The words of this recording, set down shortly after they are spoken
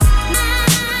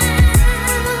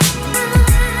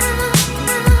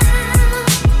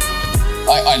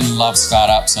love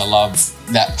startups. I love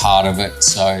that part of it.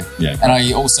 So, Yeah. And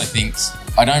I also think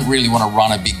I don't really want to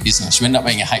run a big business. You end up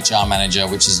being a HR manager,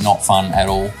 which is not fun at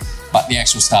all. But the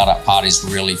actual startup part is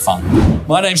really fun.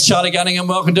 My name's Charlie Gunning and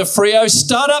welcome to Freo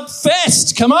Startup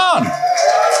Fest. Come on.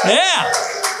 Yeah.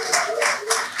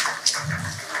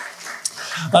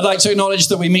 I'd like to acknowledge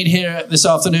that we meet here this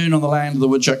afternoon on the land of the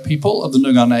Whadjuk people of the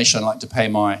Noongar Nation. I'd like to pay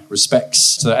my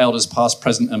respects to the elders past,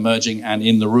 present, emerging and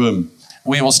in the room.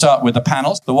 We will start with the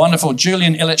panels. The wonderful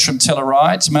Julian Illich from Tiller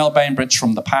Rides, Mel Bainbridge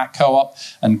from the Pack Co-op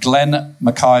and Glenn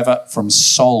McIver from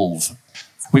Solve.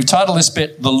 We've titled this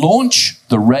bit The Launch,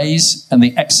 The Raise and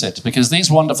The Exit because these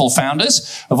wonderful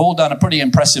founders have all done a pretty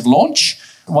impressive launch.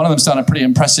 One of them's done a pretty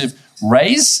impressive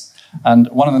raise and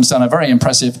one of them's done a very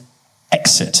impressive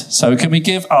exit. So can we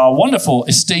give our wonderful,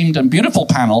 esteemed and beautiful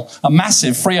panel a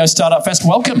massive Freo Startup Fest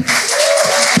welcome?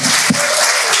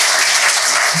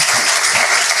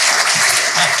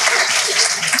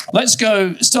 Let's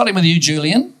go, starting with you,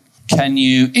 Julian. Can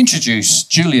you introduce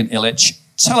Julian Illich?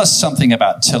 Tell us something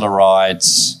about Tiller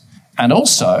Rides and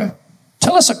also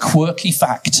tell us a quirky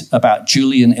fact about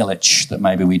Julian Illich that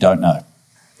maybe we don't know.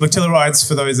 Look, Tiller Rides,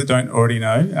 for those that don't already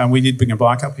know, we did bring a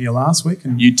bike up here last week.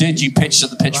 And you did. You pitched at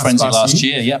the Pitch Frenzy last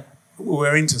year, yep.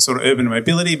 We're into sort of urban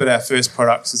mobility, but our first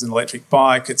product is an electric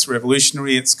bike. It's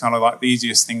revolutionary. It's kind of like the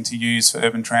easiest thing to use for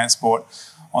urban transport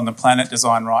on the planet,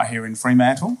 designed right here in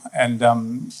Fremantle. And,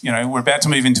 we're about to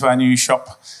move into our new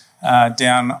shop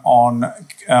down on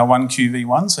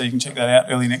 1QV1, so you can check that out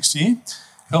early next year.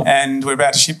 Cool. And we're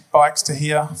about to ship bikes to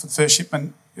here for the first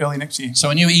shipment early next year. So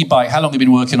a new e-bike, how long have you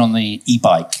been working on the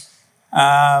e-bike?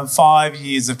 5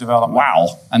 years of development.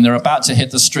 Wow. And they're about to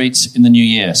hit the streets in the new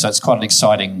year, so it's quite an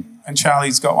exciting And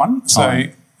Charlie's got one. So,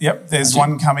 yep, there's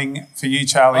one coming for you,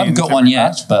 Charlie. I haven't got one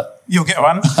yet, but... You'll get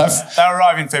one. They'll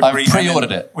arrive in February. I've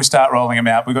pre-ordered it. We start rolling them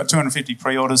out. We've got 250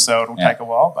 pre-orders, so it'll take a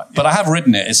while. But I have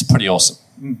ridden it. It's pretty awesome.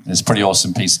 It's a pretty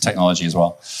awesome piece of technology as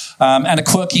well. And a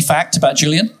quirky fact about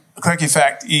Julian? A quirky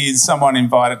fact is someone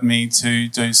invited me to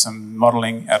do some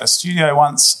modelling at a studio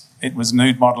once. It was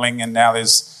nude modelling, and now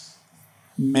there's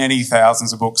many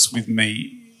thousands of books with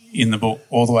me in the book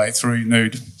all the way through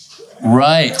nude.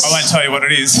 Right. I won't tell you what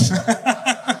it is.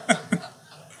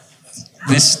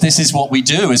 This is what we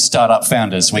do as startup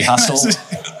founders. We hustle.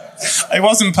 It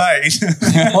wasn't paid.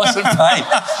 It wasn't paid.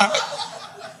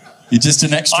 You're just an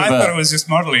extrovert. I thought it was just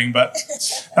modelling, but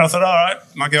I thought, all right.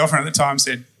 My girlfriend at the time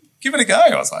said, give it a go.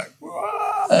 I was like,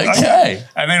 okay.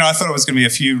 And then I thought it was going to be a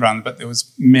few run, but there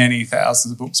was many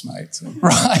thousands of books made. So.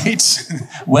 Right.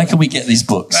 Where can we get these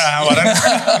books?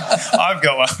 I've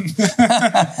got one.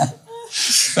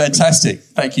 Fantastic.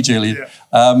 Thank you, Julian.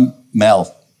 Yeah.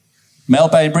 Mel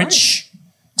Bainbridge,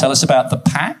 tell us about the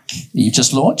Pack that you've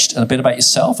just launched and a bit about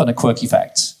yourself and a quirky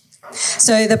fact.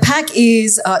 So the Pack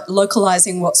is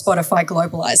localising what Spotify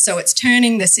globalised. So it's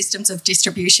turning the systems of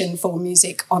distribution for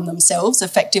music on themselves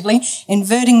effectively,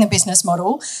 inverting the business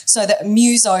model so that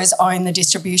musos own the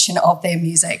distribution of their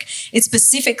music. It's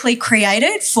specifically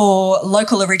created for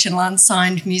local original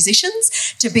unsigned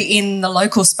musicians to be in the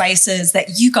local spaces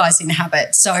that you guys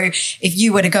inhabit. So if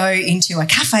you were to go into a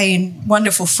cafe in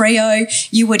wonderful Freo,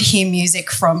 you would hear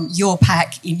music from your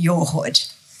Pack in your hood.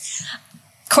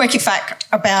 Quirky fact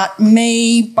about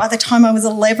me, by the time I was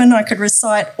 11, I could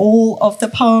recite all of the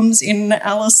poems in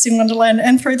Alice in Wonderland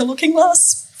and Through the Looking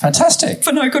Glass. Fantastic.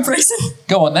 For no good reason.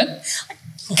 Go on then.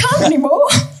 I can't anymore,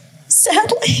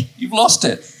 sadly. You've lost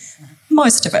it.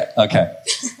 Most of it. Okay.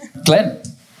 Glenn.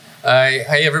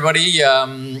 Hey, everybody.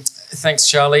 Thanks,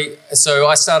 Charlie. So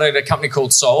I started a company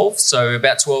called Solve. So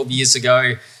about 12 years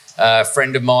ago, a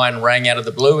friend of mine rang out of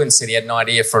the blue and said he had an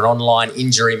idea for an online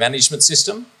injury management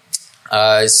system.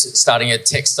 Starting a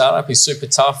tech startup is super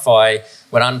tough. I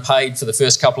went unpaid for the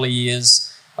first couple of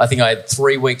years. I think I had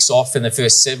 3 weeks off in the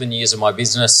first 7 years of my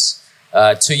business.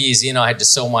 2 years in, I had to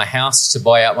sell my house to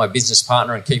buy out my business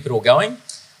partner and keep it all going.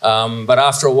 But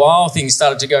after a while, things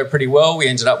started to go pretty well. We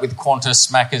ended up with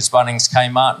Qantas, Macca's, Bunnings,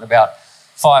 Kmart, and about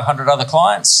 500 other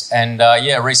clients. And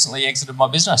recently exited my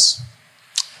business.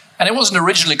 And it wasn't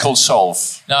originally called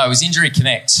Solve. No, it was Injury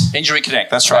Connect. Injury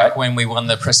Connect, that's right. Back when we won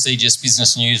the prestigious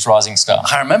Business News Rising Star.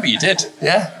 I remember you did,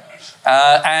 yeah.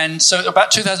 And so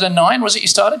about 2009, was it you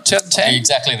started? 2010?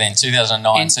 Exactly then,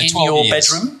 2009. In your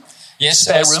bedroom? Yes,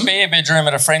 spare a room? Spare bedroom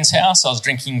at a friend's house. I was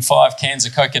drinking 5 cans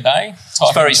of Coke a day.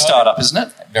 It's very startup, isn't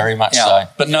it? Very much so.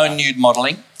 But no nude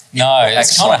modelling? No,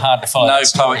 it's kind of hard to follow. No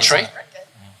poetry?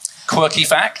 Quirky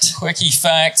fact? Quirky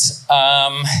fact,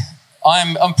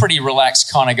 I'm a pretty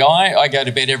relaxed kind of guy. I go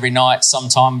to bed every night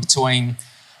sometime between,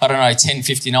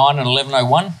 10:59 and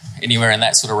 11:01 anywhere in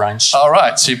that sort of range. All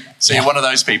right. So you're one of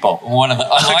those people. I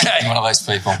like being one of those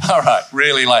people. All right.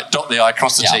 Really like dot the I,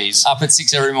 cross the T's. Up at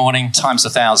 6 every morning. Times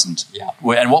 1,000. Yeah.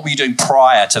 And what were you doing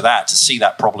prior to that to see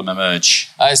that problem emerge?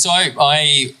 So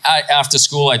I after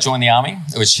school, I joined the Army,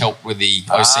 which helped with the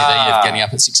OCD of getting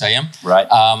up at 6 a.m. Right.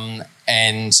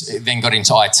 And then got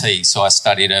into IT. So I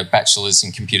studied a bachelor's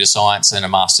in computer science and a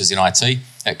master's in IT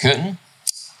at Curtin.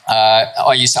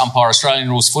 I used to umpire Australian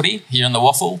rules footy here in the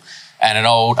Waffle, and an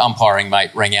old umpiring mate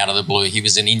rang out of the blue. He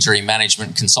was an injury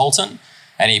management consultant,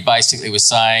 and he basically was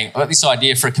saying, I've got this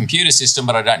idea for a computer system,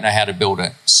 but I don't know how to build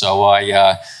it. So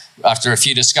I, after a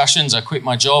few discussions, I quit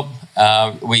my job.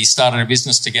 We started a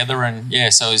business together, and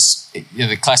so it was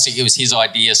the classic, it was his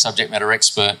idea, subject matter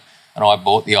expert, and I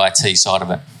bought the IT side of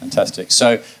it. Fantastic.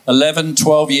 So 11,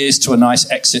 12 years to a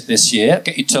nice exit this year. I'll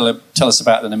get you to tell us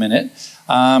about that in a minute.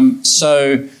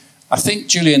 So I think,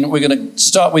 Julian, we're going to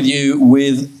start with you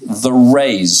with the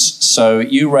raise. So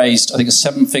you raised, I think, a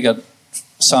 7-figure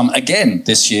sum again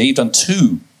this year. You've done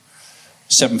 2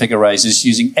 7-figure raises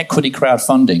using equity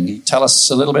crowdfunding. Can you tell us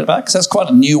a little bit about it? Because that's quite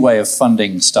a new way of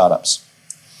funding startups.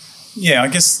 Yeah, I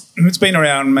guess it's been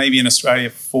around maybe in Australia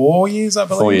 4 years, I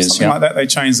believe. 4 years, something like that. They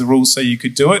changed the rules so you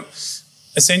could do it.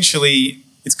 Essentially,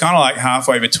 it's kind of like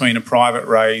halfway between a private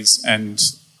raise and,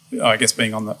 I guess,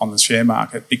 being on the share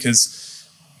market, because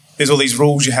there's all these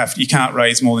rules you can't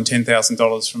raise more than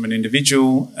 $10,000 from an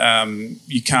individual.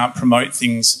 You can't promote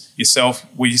things yourself.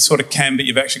 Well, you sort of can, but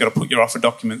you've actually got to put your offer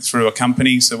document through a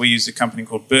company. So we use a company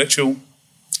called Birchal.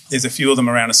 There's a few of them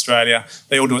around Australia.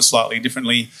 They all do it slightly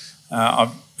differently.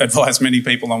 I've advised many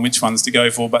people on which ones to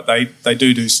go for, but they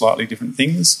do slightly different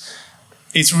things.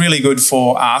 It's really good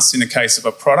for us in the case of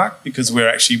a product, because we're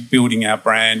actually building our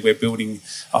brand. We're building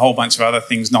a whole bunch of other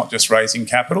things, not just raising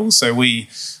capital. So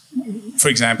for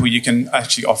example, you can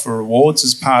actually offer rewards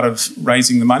as part of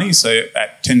raising the money. So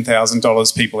at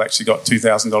 $10,000, people actually got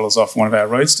 $2,000 off one of our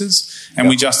Roadsters. And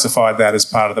we justified that as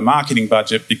part of the marketing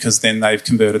budget, because then they've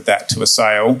converted that to a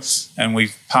sale. And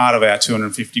part of our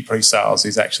 250 pre-sales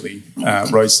is actually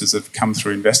Roadsters that have come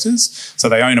through investors. So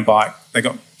they own a bike, they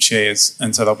got shares,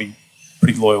 and so they'll be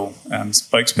pretty loyal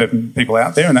spokespeople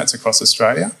out there, and that's across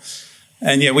Australia.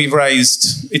 And we've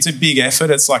raised, it's a big effort.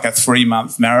 It's like a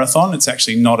 3-month marathon. It's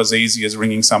actually not as easy as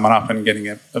ringing someone up and getting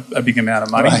a big amount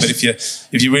of money. Right. But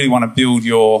if you really want to build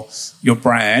your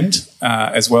brand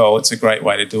as well, it's a great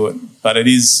way to do it. But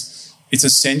it's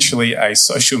essentially a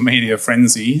social media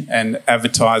frenzy and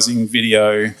advertising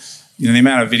video. The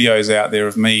amount of videos out there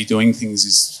of me doing things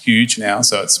is huge now,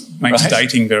 so it makes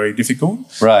dating very difficult.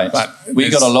 Right. But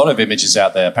we got a lot of images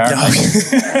out there, apparently.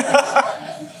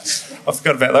 I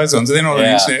forgot about those ones. They're not on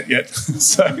the internet yet.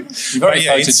 So you're very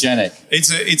photogenic.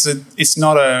 It's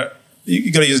not a.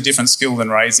 You've got to use a different skill than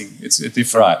raising. It's a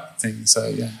different thing.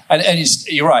 So and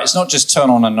you're right. It's not just turn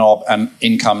on a knob and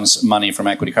in comes money from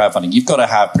equity crowdfunding. You've got to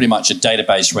have pretty much a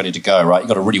database ready to go, right? You've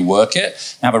got to really work it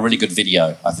and have a really good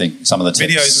video. I think some of the tips.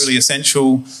 Video is really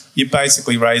essential. You're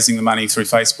basically raising the money through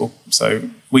Facebook. So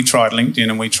we tried LinkedIn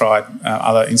and we tried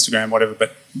other Instagram, whatever,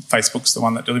 but Facebook's the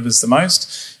one that delivers the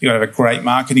most. You've got to have a great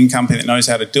marketing company that knows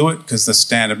how to do it, because the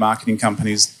standard marketing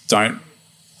companies don't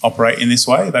operate in this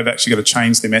way. They've actually got to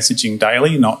change their messaging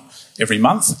daily, not every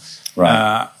month.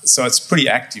 Right. So it's pretty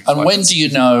active. And when do you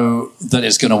know that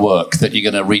it's going to work, that you're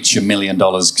going to reach your $1 million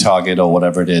target or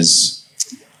whatever it is?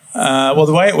 Well,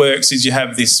 the way it works is you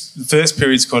have this first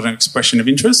period's called an expression of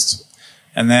interest,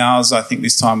 and ours, I think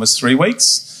this time was 3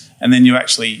 weeks, and then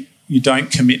you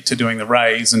don't commit to doing the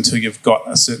raise until you've got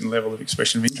a certain level of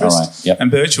expression of interest. All right. Yep.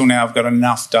 And Birchal now have got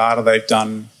enough data. They've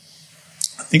done,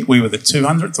 I think we were the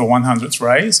 200th or 100th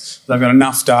raise. They've got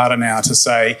enough data now to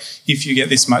say, if you get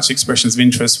this much expressions of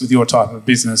interest with your type of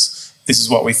business, this is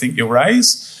what we think you'll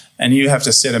raise. And you have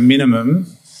to set a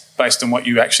minimum based on what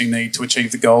you actually need to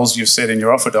achieve the goals you've set in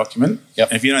your offer document. Yep.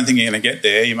 And if you don't think you're going to get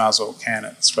there, you might as well can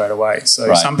it straight away.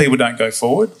 So some people don't go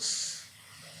forward.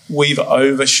 We've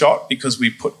overshot because we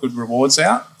put good rewards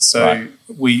out. So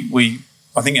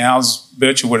I think ours,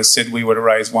 Birchal would have said we would have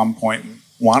raised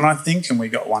 1.1, I think, and we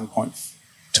got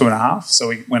 1.2.5. So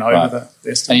we went over the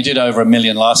estimate. And you did over $1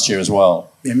 million last year as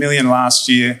well. Yeah, $1 million last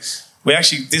year.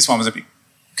 This one was a bit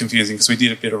confusing because we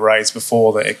did a bit of raise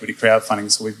before the equity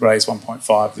crowdfunding, so we've raised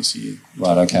 1.5 this year.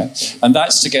 Right, okay. And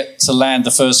that's to land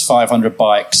the first 500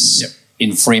 bikes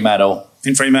in Fremantle.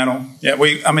 In Fremantle,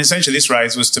 essentially this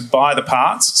raise was to buy the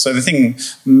parts. So the thing,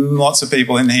 lots of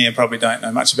people in here probably don't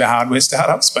know much about hardware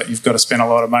startups, but you've got to spend a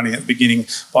lot of money at the beginning,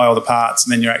 buy all the parts,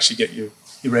 and then you actually get your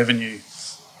revenue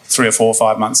 3 or 4 or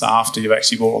 5 months after you've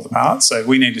actually bought all the parts. So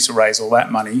we needed to raise all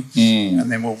that money,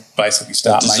 and then we'll basically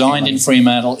start designed in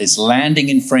Fremantle, it's landing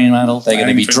in Fremantle. They're going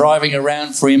to be driving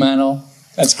around Fremantle.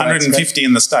 That's 150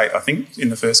 in the state, I think, in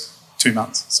the first 2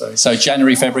 months. So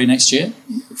January, February next year?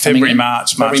 February,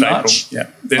 March, April. Yeah.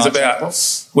 There's April.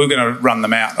 We're going to run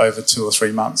them out over 2 or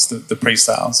 3 months, the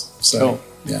pre-sales. So, cool.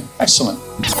 Yeah. Excellent.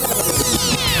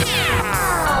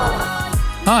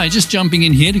 Hi, just jumping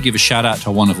in here to give a shout out to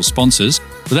our wonderful sponsors.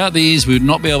 Without these, we would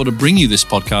not be able to bring you this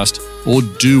podcast or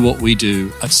do what we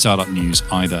do at Startup News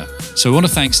either. So we want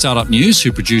to thank Startup News,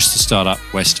 who produced the Startup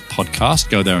West podcast.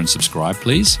 Go there and subscribe,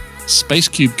 please.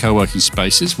 Spacecube Co-working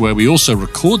Spaces, where we also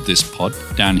record this pod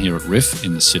down here at Riff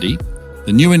in the city.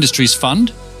 The New Industries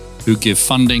Fund, who give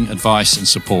funding, advice and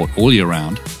support all year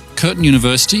round. Curtin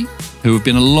University, who have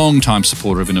been a long-time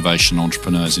supporter of innovation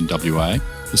entrepreneurs in WA.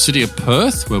 The City of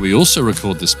Perth, where we also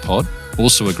record this pod,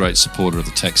 also a great supporter of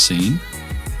the tech scene.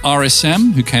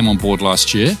 RSM, who came on board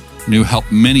last year and who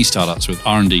helped many startups with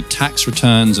R&D tax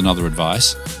returns and other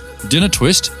advice. Dinner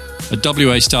Twist, a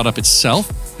WA startup itself,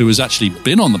 who has actually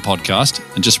been on the podcast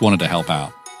and just wanted to help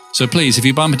out. So please, if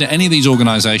you bump into any of these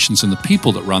organizations and the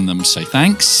people that run them, say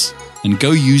thanks and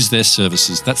go use their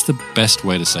services. That's the best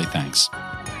way to say thanks.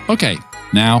 Okay,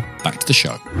 now back to the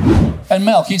show. And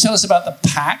Mel, can you tell us about the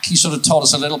pack? You sort of told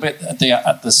us a little bit at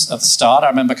the start. I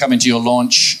remember coming to your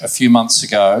launch a few months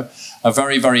ago. A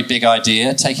very, very big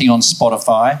idea, taking on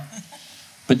Spotify,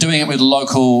 but doing it with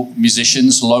local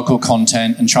musicians, local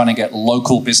content, and trying to get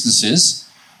local businesses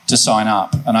to sign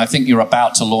up. And I think you're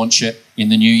about to launch it in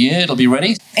the new year. It'll be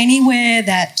ready. Anywhere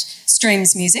that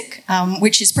streams music,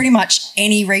 which is pretty much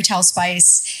any retail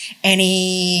space,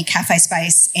 any cafe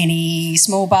space, any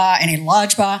small bar, any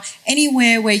large bar,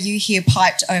 anywhere where you hear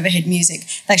piped overhead music,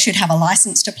 they should have a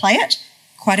license to play it.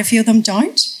 Quite a few of them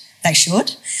don't. They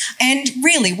should. And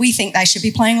really, we think they should be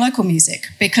playing local music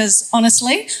because,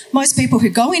 honestly, most people who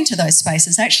go into those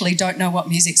spaces actually don't know what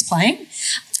music's playing.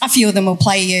 A few of them will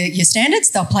play your standards.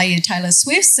 They'll play your Taylor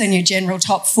Swifts and your general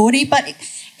top 40, but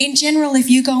in general, if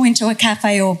you go into a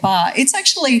cafe or bar, it's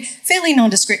actually fairly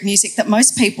nondescript music that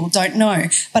most people don't know,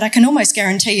 but I can almost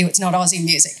guarantee you it's not Aussie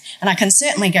music, and I can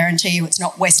certainly guarantee you it's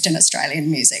not Western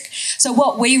Australian music. So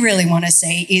what we really want to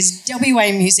see is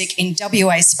WA music in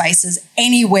WA spaces,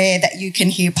 anywhere that you can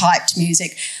hear piped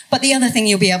music. But the other thing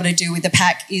you'll be able to do with the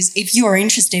pack is if you're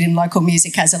interested in local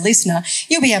music as a listener,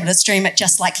 you'll be able to stream it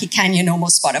just like you can your normal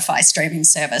Spotify streaming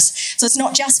service. So it's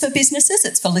not just for businesses,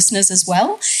 it's for listeners as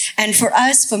well. And for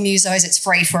us, for Musos, it's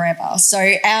free forever.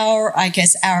 So our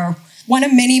one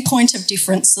of many point of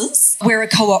differences, we're a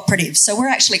cooperative. So we're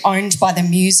actually owned by the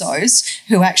Musos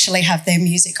who actually have their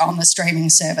music on the streaming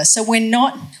service. So we're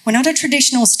not a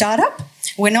traditional startup.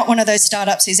 We're not one of those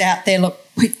startups who's out there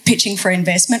pitching for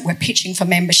investment. We're pitching for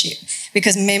membership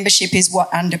because membership is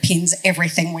what underpins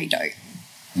everything we do.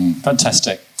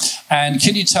 Fantastic. And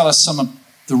can you tell us some of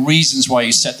the reasons why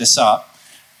you set this up?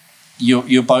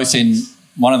 You're both in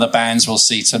one of the bands we'll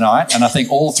see tonight, and I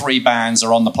think all three bands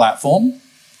are on the platform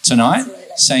tonight.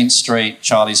 Saint Street,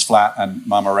 Charlie's Flat and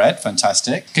Mama Red.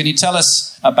 Fantastic. Can you tell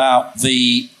us about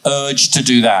the urge to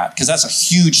do that? Because that's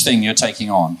a huge thing you're taking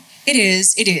on. It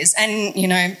is. And, you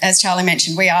know, as Charlie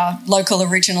mentioned, we are local,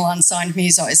 original, unsigned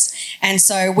musos. And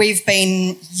so we've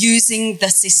been using the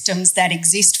systems that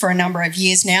exist for a number of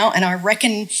years now. And I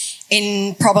reckon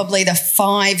in probably the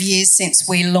 5 years since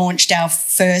we launched our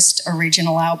first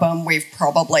original album, we've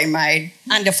probably made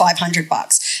under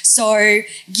 $500. So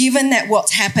given that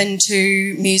what's happened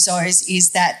to musos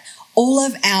is that all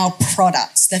of our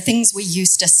products, the things we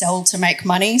used to sell to make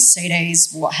money,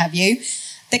 CDs, what have you,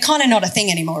 they're kind of not a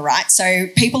thing anymore, right? So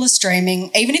people are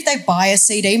streaming. Even if they buy a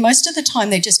CD, most of the time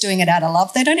they're just doing it out of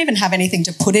love. They don't even have anything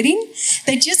to put it in.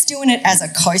 They're just doing it as a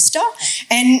coaster.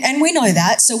 And we know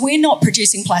that. So we're not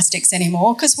producing plastics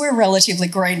anymore because we're a relatively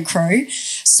green crew.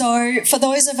 So for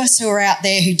those of us who are out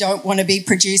there who don't want to be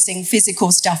producing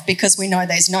physical stuff because we know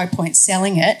there's no point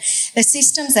selling it, the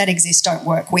systems that exist don't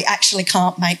work. We actually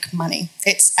can't make money.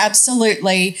 It's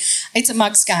a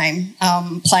mug's game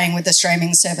playing with the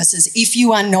streaming services if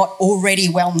you are not already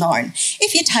well known.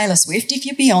 If you're Taylor Swift, if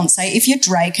you're Beyonce, if you're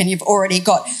Drake and you've already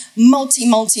got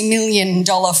multi-million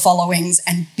dollar followings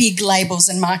and big labels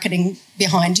and marketing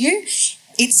behind you,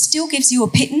 it still gives you a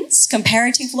pittance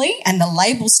comparatively and the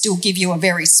labels still give you a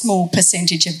very small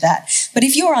percentage of that. But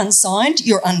if you're unsigned,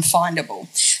 you're unfindable.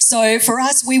 So for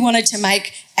us, we wanted to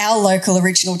make our local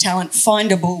original talent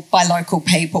findable by local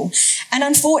people. And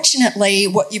unfortunately,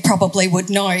 what you probably would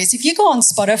know is if you go on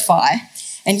Spotify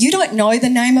and you don't know the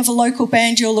name of a local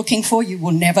band you're looking for, you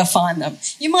will never find them.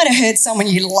 You might have heard someone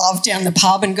you love down the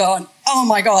pub and gone, oh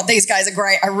my God, these guys are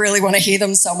great. I really want to hear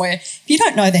them somewhere. If you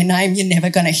don't know their name, you're never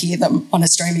going to hear them on a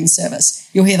streaming service.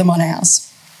 You'll hear them on ours.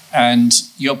 And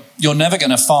you're never going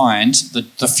to find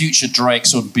the future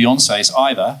Drakes or Beyoncés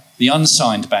either. The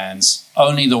unsigned bands,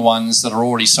 only the ones that are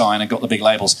already signed and got the big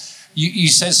labels. You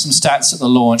said some stats at the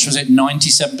launch. Was it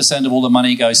 97% of all the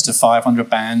money goes to 500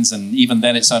 bands, and even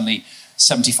then it's only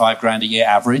 75 grand a year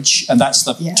average, and that's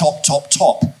the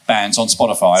top bands on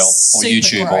Spotify or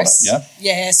YouTube. Gross.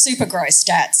 Yeah, super gross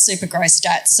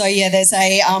stats. So yeah, there's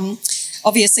a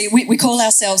obviously we call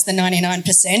ourselves the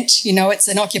 99%. You know, it's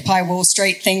an Occupy Wall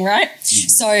Street thing, right?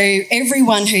 So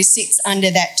everyone who sits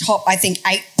under that top, I think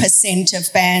 8%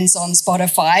 of bands on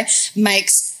Spotify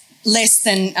makes less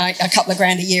than a couple of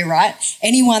grand a year, right?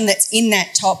 Anyone that's in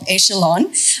that top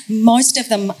echelon, most of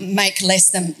them make less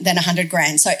than 100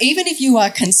 grand. So even if you are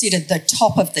considered the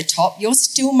top of the top, you're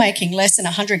still making less than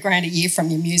 100 grand a year from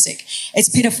your music. It's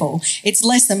pitiful. It's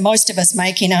less than most of us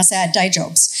make in our sad day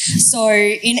jobs. So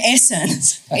in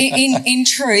essence, in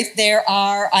truth, there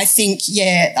are, I think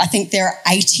there are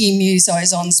 80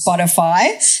 musos on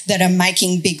Spotify that are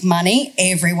making big money.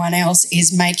 Everyone else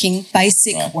is making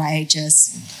basic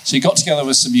wages. So you got together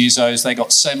with some musos, they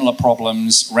got similar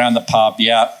problems around the pub.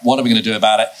 Yeah, what are we going to do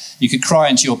about it? You could cry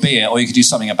into your beer or you could do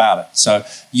something about it. So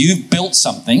you've built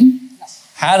something.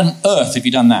 How on earth have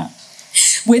you done that?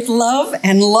 With love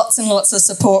and lots of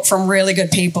support from really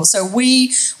good people. So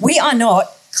we are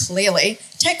not, clearly,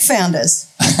 tech founders.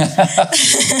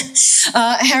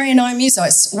 Harry and I are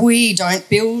musos. We don't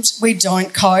build, we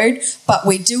don't code, but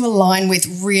we do align with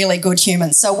really good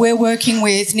humans. So we're working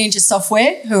with Ninja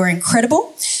Software, who are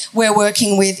incredible. We're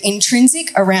working with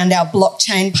Intrinsic around our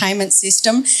blockchain payment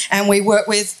system, and we work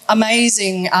with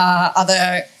amazing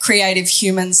other creative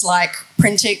humans like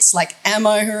Printix, like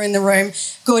Ammo, who are in the room,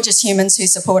 gorgeous humans who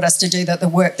support us to do the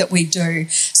work that we do.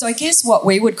 So I guess what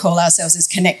we would call ourselves is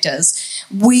connectors.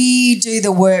 We do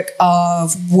the work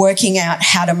of working out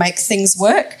how to make things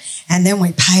work, and then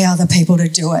we pay other people to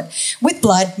do it. With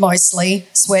blood, mostly,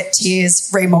 sweat,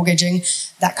 tears, remortgaging,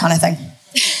 that kind of thing.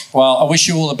 Well, I wish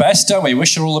you all the best, don't we?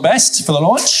 Wish you all the best for the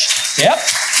launch. Yep.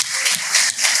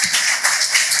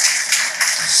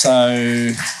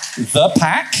 So, The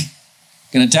Pack,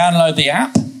 going to download the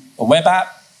app, a web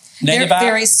app, native app.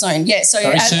 Very soon, yeah. So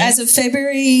as of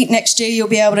February next year, you'll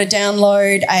be able to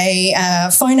download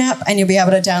a phone app and you'll be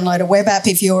able to download a web app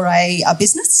if you're a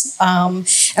business.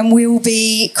 And we'll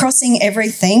be crossing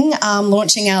everything,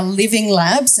 launching our Living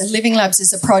Labs. And Living Labs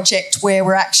is a project where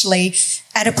we're actually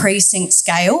at a precinct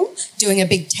scale doing a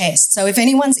big test. So if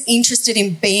anyone's interested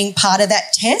in being part of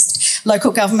that test,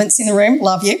 local governments in the room,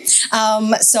 love you.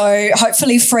 So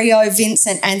hopefully Frio,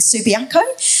 Vincent and Subiaco.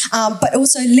 But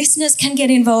also listeners can get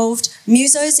involved.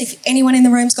 Musos, if anyone in the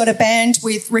room's got a band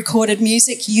with recorded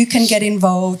music, you can get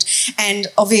involved. And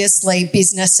obviously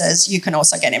businesses, you can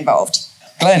also get involved.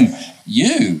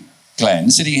 Glenn,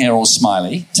 sitting here all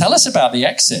smiley, tell us about the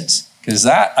exit. Because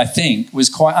that, I think, was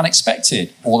quite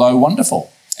unexpected, although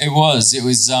wonderful. It was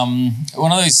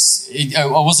one of those, I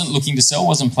wasn't looking to sell,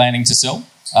 wasn't planning to sell.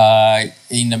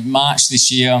 In March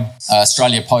this year,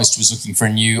 Australia Post was looking for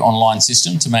a new online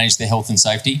system to manage their health and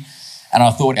safety. And I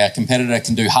thought our competitor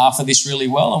can do half of this really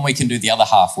well and we can do the other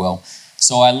half well.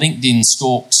 So I LinkedIn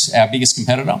stalked our biggest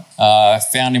competitor,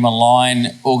 found him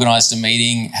online, organised a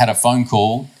meeting, had a phone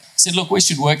call. Said, look, we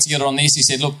should work together on this. He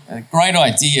said, look, great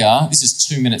idea. This is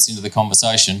 2 minutes into the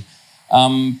conversation.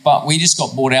 But we just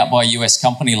got bought out by a US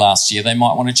company last year. They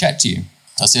might want to chat to you.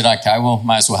 So I said, okay, well,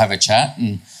 may as well have a chat.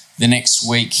 And the next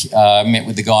week, met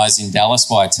with the guys in Dallas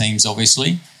via Teams,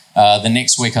 obviously. The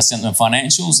next week, I sent them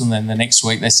financials. And then the next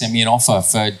week, they sent me an offer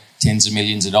for tens of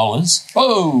millions of dollars.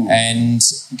 Oh! And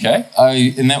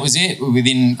that was it.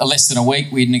 Within less than a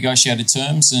week, we'd negotiated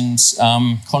terms and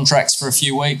contracts for a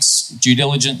few weeks, due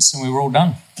diligence, and we were all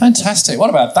done. Fantastic.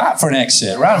 What about that for an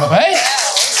exit? Round of applause.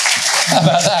 How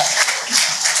about that?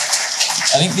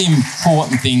 I think the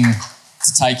important thing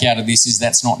to take out of this is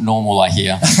that's not normal, I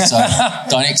hear. So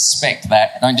don't expect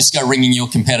that. Don't just go ringing your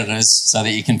competitors so that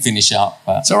you can finish up.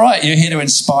 But it's all right. You're here to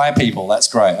inspire people. That's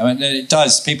great. I mean, it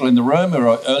does. People in the room who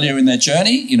are earlier in their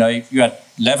journey, you know, you had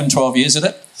 11, 12 years at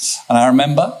it. And I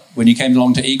remember when you came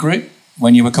along to eGroup,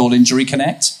 when you were called Injury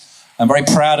Connect. I'm very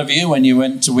proud of you when you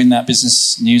went to win that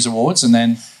Business News Awards. And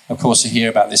then, of course, you hear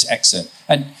about this exit.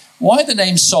 And why the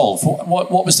name Solve?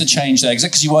 What was the change there? Is it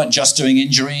because you weren't just doing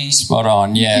injuries? Spot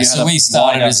on, yeah. So we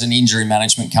started as an injury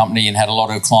management company and had a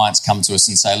lot of clients come to us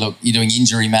and say, look, you're doing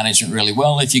injury management really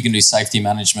well. If you can do safety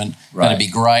management, that'd be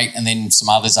great. And then some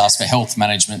others asked for health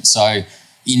management. So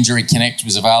Injury Connect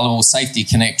was available. Safety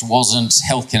Connect wasn't.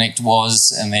 Health Connect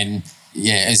was. And then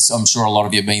as I'm sure a lot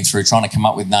of you have been through, trying to come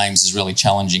up with names is really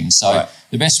challenging. So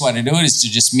the best way to do it is to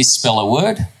just misspell a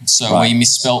word. So we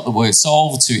misspelt the word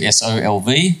solve to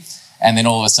SOLV, and then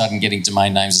all of a sudden getting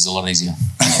domain names is a lot easier.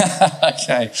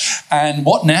 Okay. And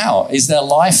what now? Is there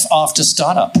life after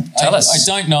startup? Tell us.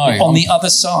 I don't know. On the other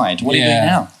side, what are you doing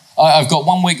now? I've got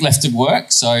 1 week left of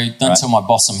work, so don't tell my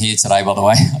boss I'm here today, by the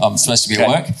way. I'm supposed to be at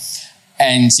work.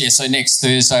 And so next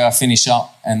Thursday I finish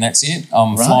up and that's it.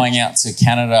 I'm flying out to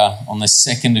Canada on the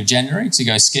 2nd of January to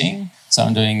go skiing. So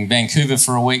I'm doing Vancouver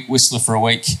for a week, Whistler for a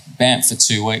week, Banff for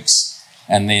 2 weeks,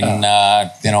 and then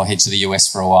I'll head to the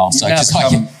US for a while. So because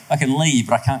I can leave,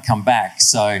 but I can't come back.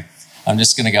 So I'm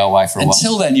just going to go away for a while.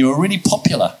 Until then, you were really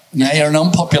popular. Now you're an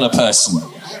unpopular person.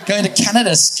 Going to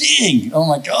Canada skiing. Oh,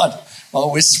 my God.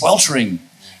 Oh, we're sweltering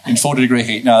in 40-degree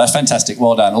heat. No, that's fantastic.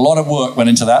 Well done. A lot of work went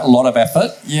into that, a lot of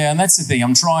effort. Yeah, and that's the thing.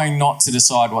 I'm trying not to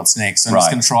decide what's next. I'm just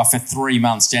going to try for 3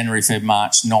 months, January, Feb,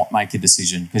 March, not make a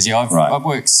decision. Because, I've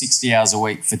worked 60 hours a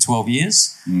week for 12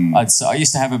 years. I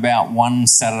used to have about 1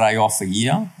 Saturday off a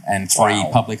year and 3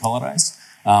 public holidays.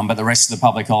 But the rest of the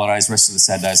public holidays, rest of the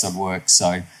Saturdays I'd work.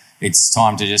 So it's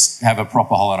time to just have a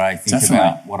proper holiday, think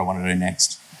about what I want to do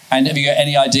next. And have you got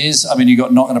any ideas? I mean,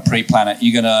 you're not going to pre-plan it.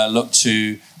 You're going to look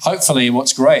to, hopefully,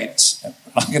 what's great,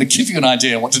 I'm going to give you an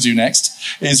idea of what to do next,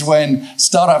 is when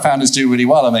startup founders do really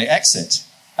well and they exit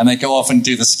and they go off and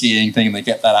do the skiing thing and they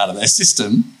get that out of their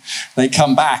system, they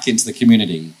come back into the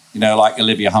community, like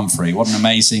Olivia Humphrey. What an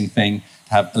amazing thing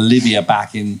to have Olivia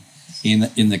back in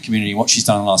the community, what she's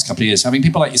done in the last couple of years. Having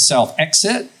people like yourself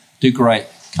exit, do great,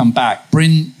 come back,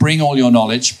 bring all your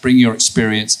knowledge, bring your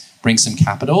experience, bring some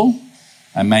capital,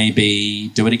 and maybe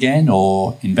do it again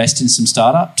or invest in some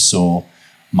startups, or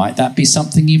might that be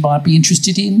something you might be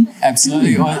interested in?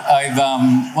 Absolutely.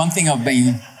 One thing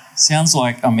sounds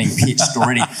like I'm being pitched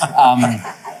already.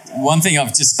 One thing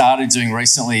I've just started doing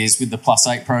recently is with the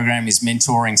Plus8 program is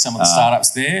mentoring some of the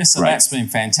startups there. So that's been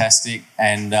fantastic.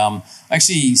 And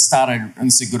actually started, and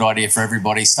it's a good idea for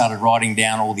everybody, started writing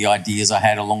down all the ideas I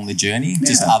had along the journey,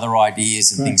 just other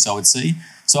ideas and things I would see.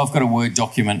 So I've got a Word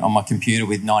document on my computer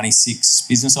with 96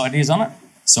 business ideas on it.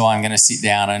 So I'm going to sit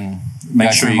down and go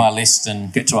through my list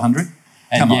and get to 100.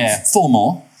 And Come on, 4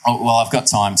 more. Oh, well, I've got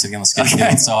time to get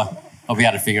it, so I'll be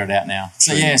able to figure it out now.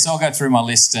 So so I'll go through my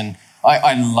list, and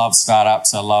I love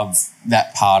startups. I love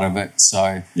that part of it.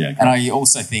 So, and I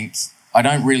also think I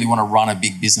don't really want to run a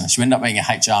big business. You end up being a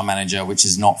HR manager, which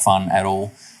is not fun at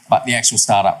all. But the actual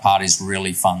startup part is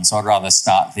really fun. So I'd rather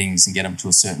start things and get them to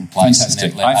a certain place.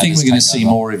 Fantastic. I think we're going to see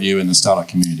more of you in the startup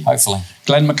community. Hopefully.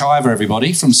 Glenn McIver,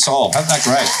 everybody, from Solve. Isn't that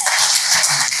great?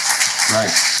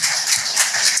 Great.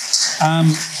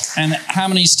 And how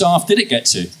many staff did it get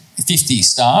to? 50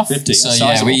 staff. 50. So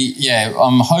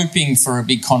I'm hoping for a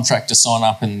big contract to sign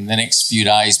up in the next few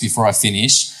days before I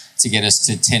finish to get us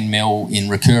to 10 mil in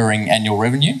recurring annual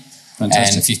revenue.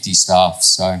 Fantastic. And 50 staff.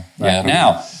 So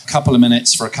now, a couple of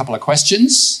minutes for a couple of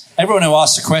questions. Everyone who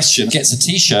asks a question gets a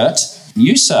T-shirt.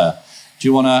 You, sir, do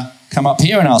you want to come up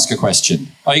here and ask a question?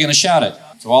 Are you going to shout it?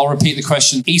 So I'll repeat the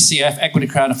question. ECF, equity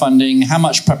crowdfunding, how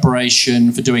much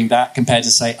preparation for doing that compared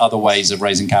to, say, other ways of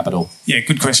raising capital? Yeah,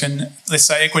 good question. Let's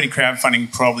say equity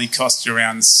crowdfunding probably costs you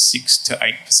around 6 to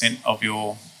 8% of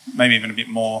your, maybe even a bit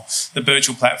more. The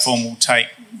virtual platform will take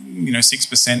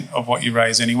 6% of what you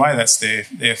raise anyway. That's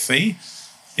their fee.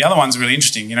 The other one's really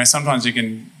interesting. Sometimes you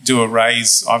can do a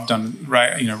raise. I've done,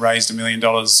 raised $1 million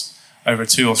over a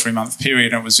 2 or 3 month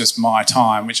period, and it was just my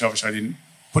time, which obviously I didn't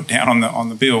put down on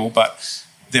the bill, but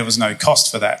there was no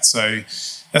cost for that. So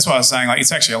that's why I was saying,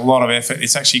 it's actually a lot of effort.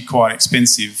 It's actually quite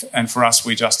expensive, and for us,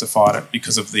 we justified it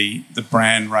because of the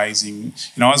brand raising.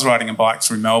 I was riding a bike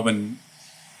through Melbourne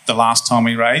the last time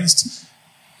we raised,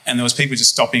 and there was people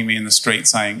just stopping me in the street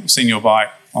saying, "Seen your bike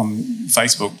on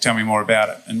Facebook, tell me more about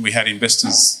it." And we had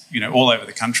investors, all over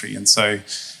the country. And so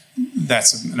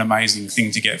that's an amazing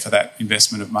thing to get for that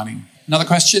investment of money. Another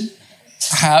question.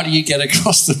 How do you get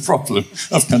across the problem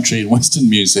of country and Western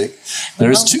music? There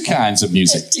is 2 kinds of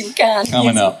music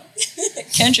coming up.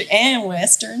 Country and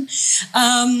Western.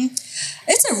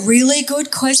 It's a really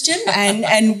good question,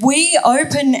 and we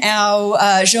open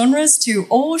our genres to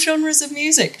all genres of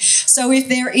music. So if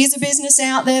there is a business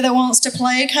out there that wants to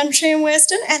play country and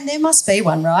Western, and there must be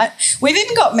one, right? We've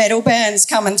even got metal bands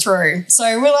coming through.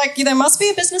 So we're like, there must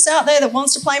be a business out there that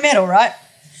wants to play metal, right?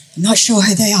 I'm not sure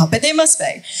who they are, but there must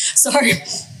be. So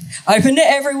open to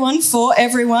everyone, for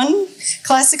everyone.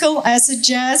 Classical, acid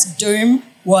jazz, doom,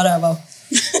 whatever.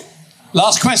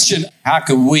 Last question. How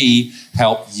can we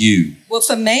help you? Well,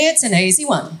 for me, it's an easy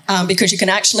one because you can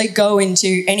actually go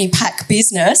into any PAC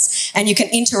business and you can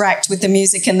interact with the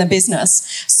music in the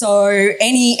business. So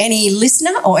any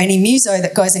listener or any muso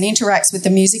that goes and interacts with the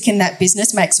music in that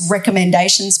business, makes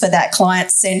recommendations for that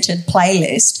client-centered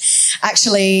playlist,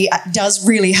 actually does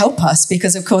really help us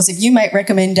because, of course, if you make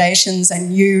recommendations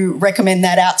and you recommend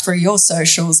that out through your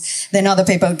socials, then other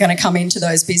people are going to come into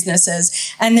those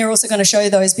businesses and they're also going to show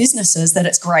those businesses that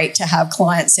it's great to have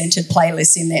client-centered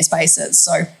playlists in their spaces.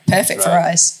 So perfect for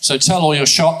us. So tell all your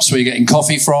shops where you're getting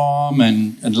coffee from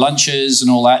and lunches and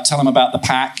all that. Tell them about the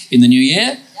PAC in the new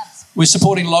year. Yes. We're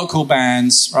supporting local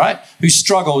bands, right, who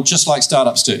struggle just like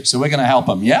startups do. So we're going to help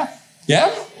them, yeah?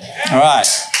 Yeah? All right.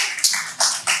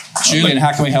 Julian,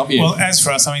 how can we help you? Well, as for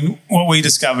us, I mean, what we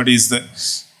discovered is that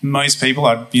most people,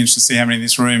 I'd be interested to see how many in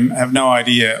this room, have no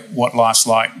idea what life's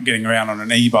like getting around on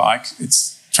an e-bike.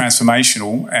 It's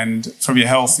transformational and from your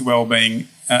health, your well-being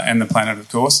and the planet, of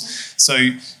course.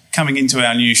 So coming into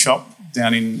our new shop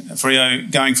down in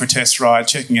Freo, going for a test ride,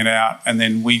 checking it out, and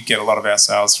then we get a lot of our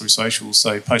sales through socials.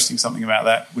 So posting something about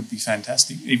that would be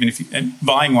fantastic. Even if and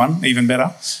buying one, even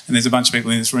better. And there's a bunch of people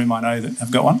in this room I know that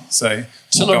have got one. So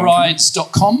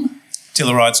Tillerides.com?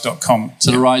 Tillerides.com.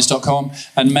 Tillerides.com.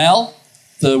 And Mel,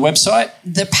 the website?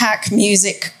 The PAC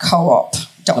Music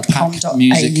Co-op.com.au. The PAC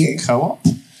Music Co-op.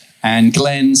 And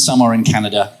Glenn, somewhere in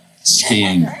Canada,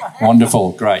 skiing.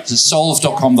 Wonderful, great. It's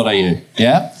solve.com.au,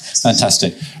 yeah?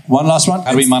 Fantastic. One last one.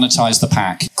 How do we monetize the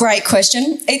PAC? Great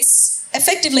question. It's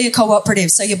effectively a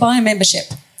cooperative, so you buy a membership.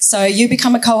 So you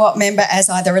become a co-op member as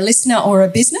either a listener or a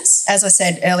business. As I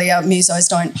said earlier, musos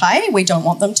don't pay. We don't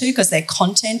want them to because their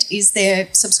content is their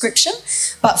subscription.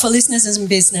 But for listeners and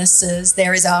businesses,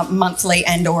 there is a monthly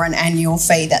and or an annual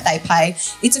fee that they pay.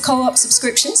 It's a co-op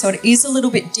subscription, so it is a little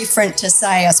bit different to,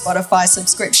 say, a Spotify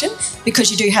subscription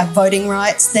because you do have voting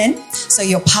rights then. So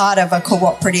you're part of a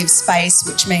cooperative space,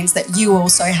 which means that you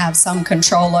also have some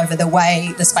control over the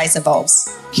way the space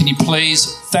evolves. Can you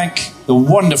please thank the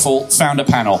wonderful founder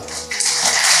panel,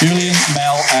 Julian,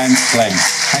 Mel and Glenn.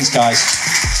 Thanks, guys.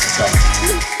 Let's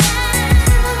go.